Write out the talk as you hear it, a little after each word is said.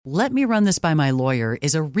"Let me run this by my lawyer"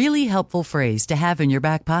 is a really helpful phrase to have in your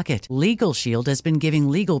back pocket. Legal Shield has been giving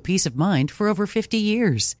legal peace of mind for over 50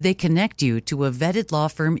 years. They connect you to a vetted law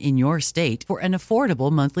firm in your state for an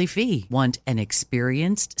affordable monthly fee. Want an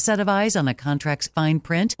experienced set of eyes on a contract's fine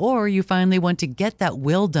print? Or you finally want to get that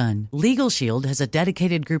will done? Legal Shield has a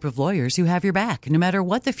dedicated group of lawyers who have your back, no matter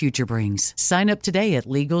what the future brings. Sign up today at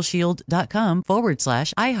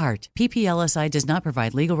LegalShield.com/iHeart. PPLSI does not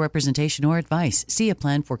provide legal representation or advice. See a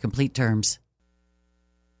plan for complete terms.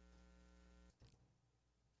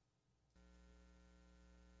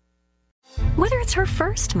 Whether it's her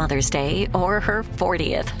first Mother's Day or her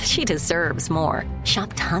 40th, she deserves more.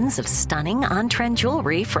 Shop tons of stunning on-trend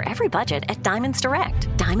jewelry for every budget at Diamonds Direct.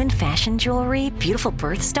 Diamond fashion jewelry, beautiful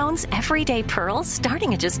birthstones, everyday pearls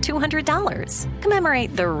starting at just $200.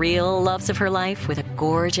 Commemorate the real loves of her life with a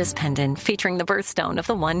gorgeous pendant featuring the birthstone of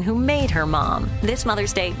the one who made her mom. This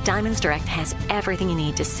Mother's Day, Diamonds Direct has everything you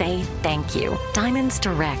need to say thank you. Diamonds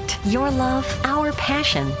Direct. Your love, our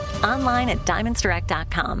passion. Online at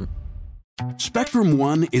diamondsdirect.com. Spectrum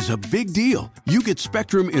One is a big deal. You get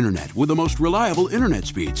Spectrum Internet with the most reliable internet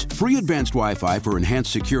speeds, free advanced Wi-Fi for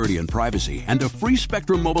enhanced security and privacy, and a free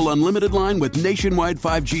Spectrum Mobile Unlimited line with nationwide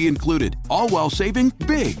 5G included, all while saving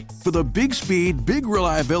big. For the big speed, big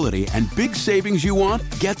reliability, and big savings you want,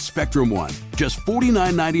 get Spectrum One. Just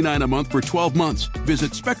 $49.99 a month for 12 months.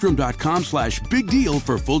 Visit spectrum.com/big deal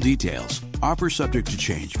for full details. Offer subject to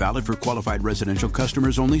change. Valid for qualified residential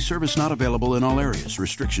customers only. Service not available in all areas.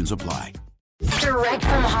 Restrictions apply. Direct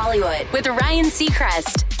from Hollywood with Ryan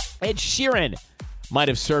Seacrest. Ed Sheeran might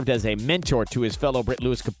have served as a mentor to his fellow Brit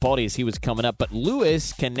Lewis Capaldi as he was coming up, but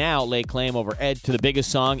Lewis can now lay claim over Ed to the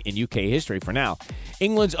biggest song in UK history for now.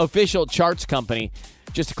 England's official charts company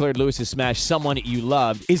just declared Lewis's smash Someone You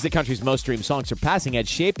Loved is the country's most streamed song, surpassing Ed's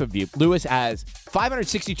Shape of You. Lewis has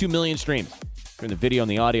 562 million streams from the video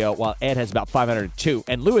and the audio, while Ed has about 502.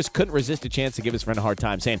 And Lewis couldn't resist a chance to give his friend a hard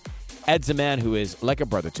time, saying, "Ed's a man who is like a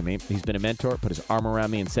brother to me. He's been a mentor, put his arm around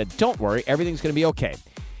me and said, 'Don't worry, everything's going to be okay.'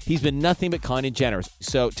 He's been nothing but kind and generous.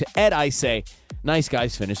 So to Ed, I say, nice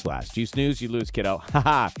guys finish last. You snooze, you lose, kiddo.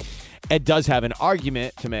 Haha." Ed does have an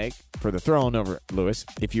argument to make for the throne over Lewis.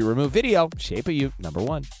 If you remove video, Shape of You, number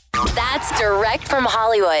one. That's Direct from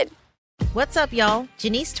Hollywood. What's up, y'all?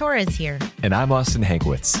 Janice Torres here. And I'm Austin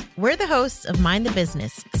Hankwitz. We're the hosts of Mind the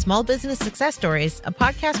Business, Small Business Success Stories, a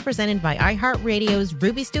podcast presented by iHeartRadio's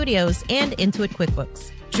Ruby Studios and Intuit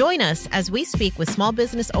QuickBooks. Join us as we speak with small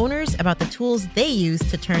business owners about the tools they use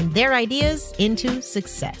to turn their ideas into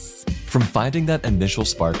success. From finding that initial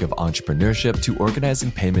spark of entrepreneurship to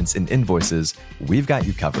organizing payments and invoices, we've got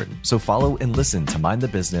you covered. So follow and listen to Mind the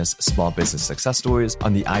Business, Small Business Success Stories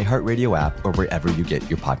on the iHeartRadio app or wherever you get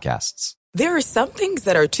your podcasts. There are some things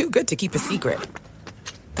that are too good to keep a secret.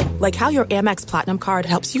 Like how your Amex Platinum card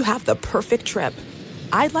helps you have the perfect trip.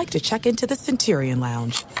 I'd like to check into the Centurion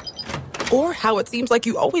Lounge. Or how it seems like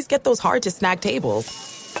you always get those hard-to-snag tables.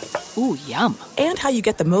 Ooh, yum. And how you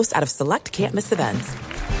get the most out of select can't-miss events.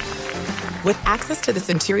 With access to the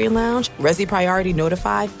Centurion Lounge, Resi Priority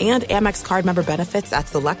Notified, and Amex card member benefits at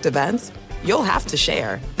select events, you'll have to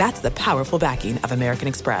share. That's the powerful backing of American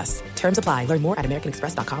Express. Terms apply. Learn more at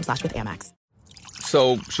americanexpress.com/withAmex.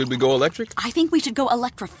 So, should we go electric? I think we should go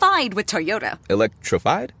electrified with Toyota.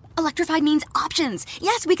 Electrified? Electrified means options.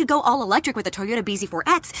 Yes, we could go all electric with the Toyota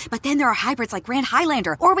BZ4X, but then there are hybrids like Grand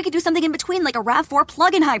Highlander, or we could do something in between like a RAV4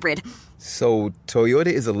 plug-in hybrid. So, Toyota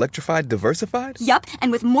is electrified diversified? Yup,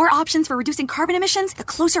 and with more options for reducing carbon emissions, the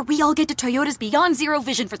closer we all get to Toyota's Beyond Zero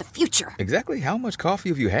vision for the future. Exactly how much coffee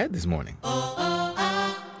have you had this morning?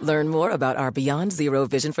 Learn more about our Beyond Zero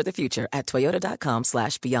vision for the future at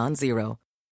toyota.com/beyond zero.